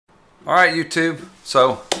Alright YouTube,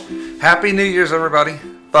 so Happy New Year's everybody.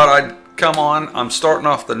 Thought I'd come on. I'm starting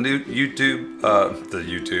off the new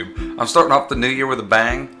I'm starting off the new year with a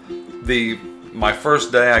bang. My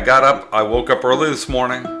first day, I got up, I woke up early this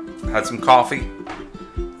morning, had some coffee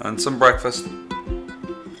and some breakfast.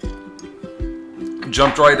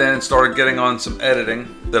 Jumped right in and started getting on some editing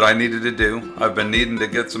that I needed to do. I've been needing to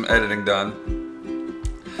get some editing done.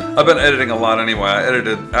 I've been editing a lot anyway. I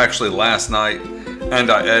edited actually last night, and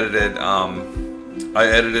I edited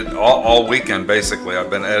all weekend basically. I've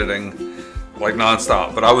been editing like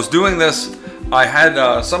non-stop. But I was doing this. I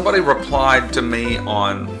had somebody replied to me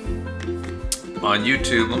on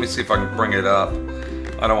YouTube. Let me see if I can bring it up.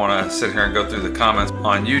 I don't want to sit here and go through the comments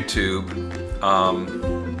on YouTube.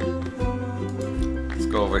 Let's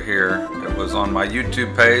go over here. It was on my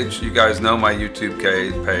YouTube page. You guys know my YouTube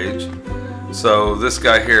page. So this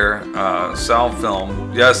guy here, Sal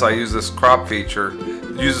Film. Yes, I use this crop feature.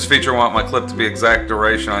 Use this feature. I want my clip to be exact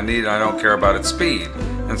duration I need. I don't care about its speed.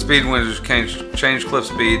 And speed when change clip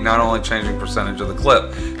speed, not only changing percentage of the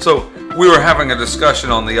clip. So we were having a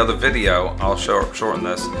discussion on the other video. I'll shorten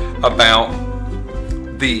this about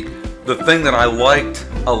the thing that I liked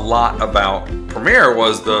a lot about Premiere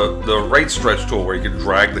was the rate stretch tool where you could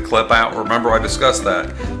drag the clip out. Remember I discussed that.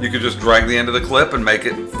 You could just drag the end of the clip and make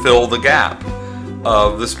it fill the gap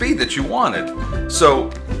of the speed that you wanted. So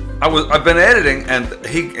I've been editing, and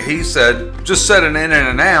he said just set an in and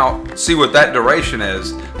an out, see what that duration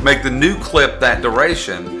is, make the new clip that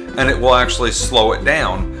duration, and it will actually slow it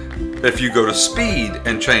down if you go to speed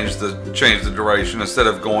and change the duration instead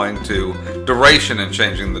of going to duration and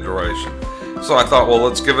changing the duration. So I thought, well,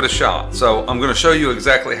 let's give it a shot. So I'm going to show you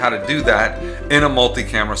exactly how to do that in a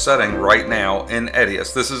multi-camera setting right now in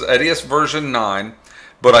Edius. This is Edius version 9,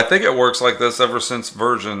 but I think it works like this ever since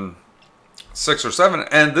version 6 or 7.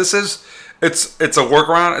 And this is, it's a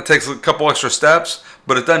workaround. It takes a couple extra steps,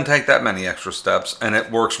 but it doesn't take that many extra steps, and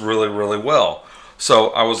it works really, really well.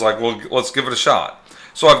 So I was like, well, let's give it a shot.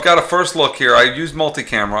 So I've got a first look here. I used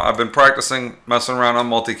multi-camera. I've been practicing messing around on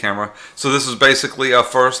multi-camera. So this is basically a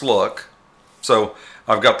first look. So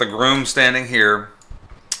I've got the groom standing here,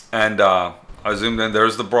 and I zoomed in.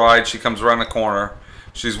 There's the bride. She comes around the corner.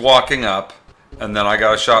 She's walking up, and then I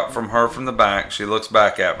got a shot from her from the back. She looks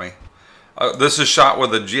back at me. This is shot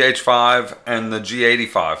with the GH5 and the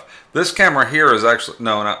G85. This camera here is actually,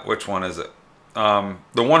 no, not, which one is it? The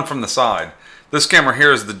one from the side. This camera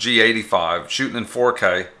here is the G85, shooting in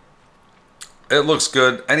 4K. It looks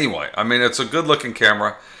good anyway. I mean, it's a good looking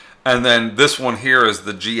camera. And then this one here is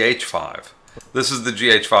the GH5. This is the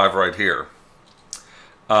GH5 right here.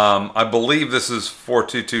 I believe this is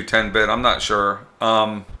 422 10-bit. I'm not sure.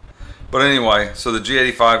 But anyway, so the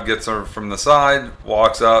G85 gets her from the side,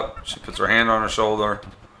 walks up, she puts her hand on her shoulder.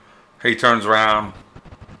 He turns around,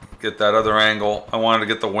 get that other angle. I wanted to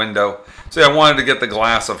get the window. See, I wanted to get the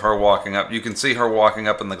glass of her walking up. You can see her walking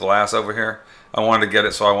up in the glass over here. I wanted to get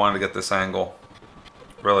it, so I wanted to get this angle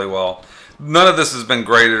really well. None of this has been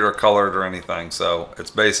graded or colored or anything, so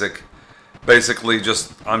it's basically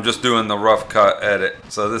just, I'm just doing the rough cut edit.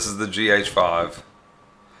 So this is the GH5.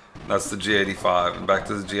 That's the G85, and back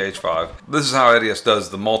to the GH5. This is how Edius does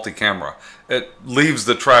the multi-camera. It leaves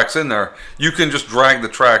the tracks in there. You can just drag the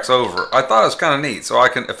tracks over. I thought it was kind of neat. So I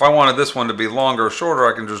can, if I wanted this one to be longer or shorter,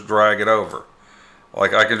 I can just drag it over.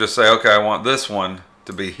 Like I can just say, okay, I want this one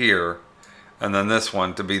to be here, and then this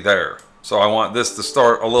one to be there. So I want this to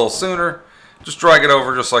start a little sooner. Just drag it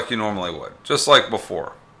over just like you normally would, just like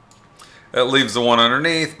before. It leaves the one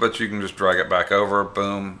underneath, but you can just drag it back over.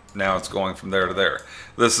 Boom. Now it's going from there to there.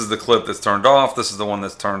 This is the clip that's turned off. This is the one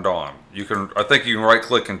that's turned on. You can, I think you can right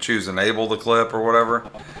click and choose enable the clip or whatever.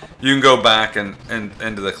 You can go back and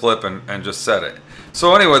into the clip and just set it.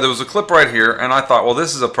 So anyway, there was a clip right here, and I thought, well,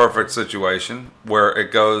 this is a perfect situation where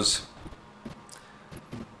it goes,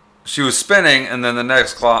 she was spinning, and then the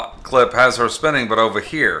next clip has her spinning, but over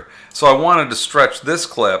here. So I wanted to stretch this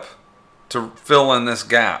clip to fill in this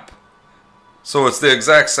gap. So it's the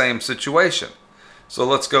exact same situation. So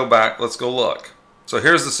let's go back, let's go look. So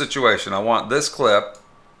here's the situation. I want this clip.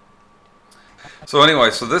 So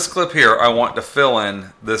anyway, so this clip here, I want to fill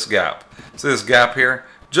in this gap. See this gap here?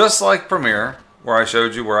 Just like Premiere, where I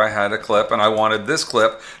showed you where I had a clip and I wanted this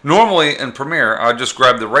clip. Normally in Premiere, I'd just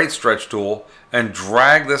grab the rate stretch tool and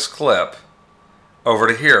drag this clip over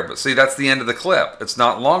to here. But see, that's the end of the clip. It's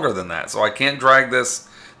not longer than that. So I can't drag this.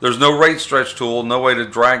 There's no rate stretch tool, no way to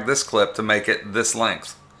drag this clip to make it this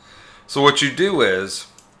length. So what you do is,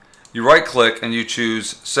 you right click and you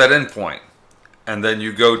choose set endpoint. And then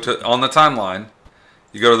you go to, on the timeline,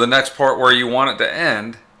 you go to the next part where you want it to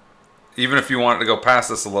end, even if you want it to go past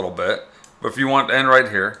this a little bit. But if you want it to end right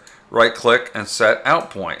here, right click and set out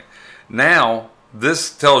point. Now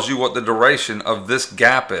this tells you what the duration of this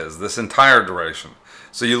gap is, this entire duration.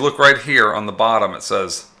 So you look right here on the bottom, it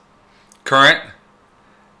says current,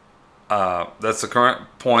 that's the current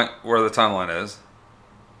point where the timeline is.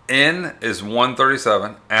 In is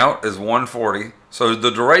 137, out is 140, so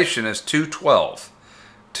the duration is 212.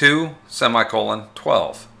 2 semicolon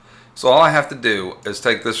 12. So all I have to do is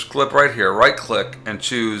take this clip right here, right click, and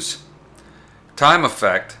choose time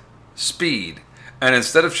effect, speed. And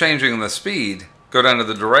instead of changing the speed, go down to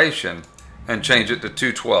the duration and change it to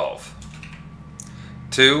 212.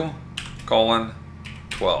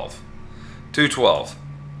 2:12. 212.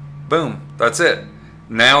 Boom, that's it.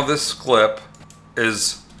 Now this clip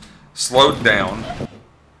is slowed down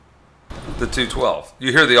to 212.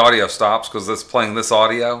 You hear the audio stops because it's playing this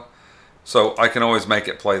audio, so I can always make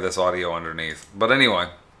it play this audio underneath. But anyway,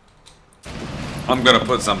 I'm gonna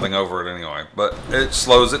put something over it anyway, but it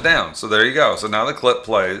slows it down. So there you go. So now the clip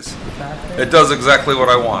plays. It does exactly what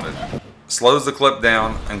I wanted. Slows the clip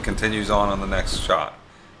down and continues on the next shot.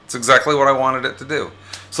 It's exactly what I wanted it to do.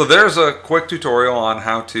 So there's a quick tutorial on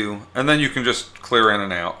how to, and then you can just clear in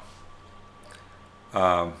and out.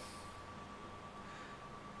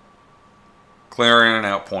 Clear in and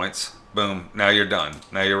out points. Boom. Now you're done.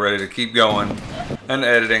 Now you're ready to keep going and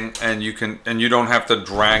editing, and you don't have to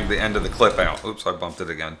drag the end of the clip out. Oops, I bumped it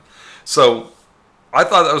again. So I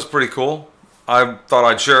thought that was pretty cool. I thought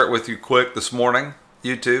I'd share it with you quick this morning.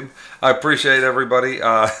 YouTube, I appreciate everybody.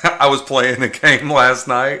 I was playing a game last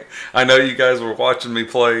night. I know you guys were watching me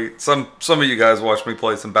play. Some of you guys watched me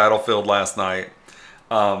play some Battlefield last night.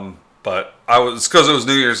 But it's because it was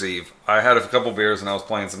New Year's Eve. I had a couple beers and I was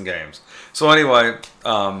playing some games. So anyway,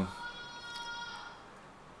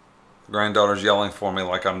 granddaughter's yelling for me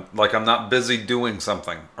like I'm not busy doing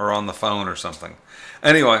something or on the phone or something.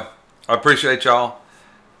 Anyway, I appreciate y'all.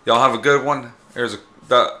 Y'all have a good one.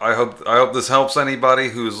 I hope this helps anybody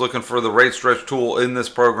who's looking for the rate stretch tool in this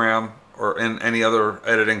program or in any other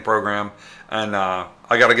editing program. And I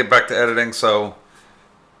got to get back to editing, so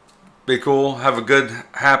be cool. Have a good,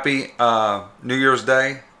 happy New Year's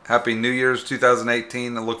Day. Happy New Year's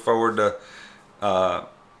 2018. I look forward to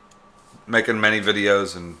making many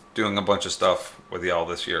videos and doing a bunch of stuff with y'all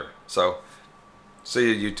this year. So,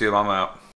 see you, YouTube. I'm out.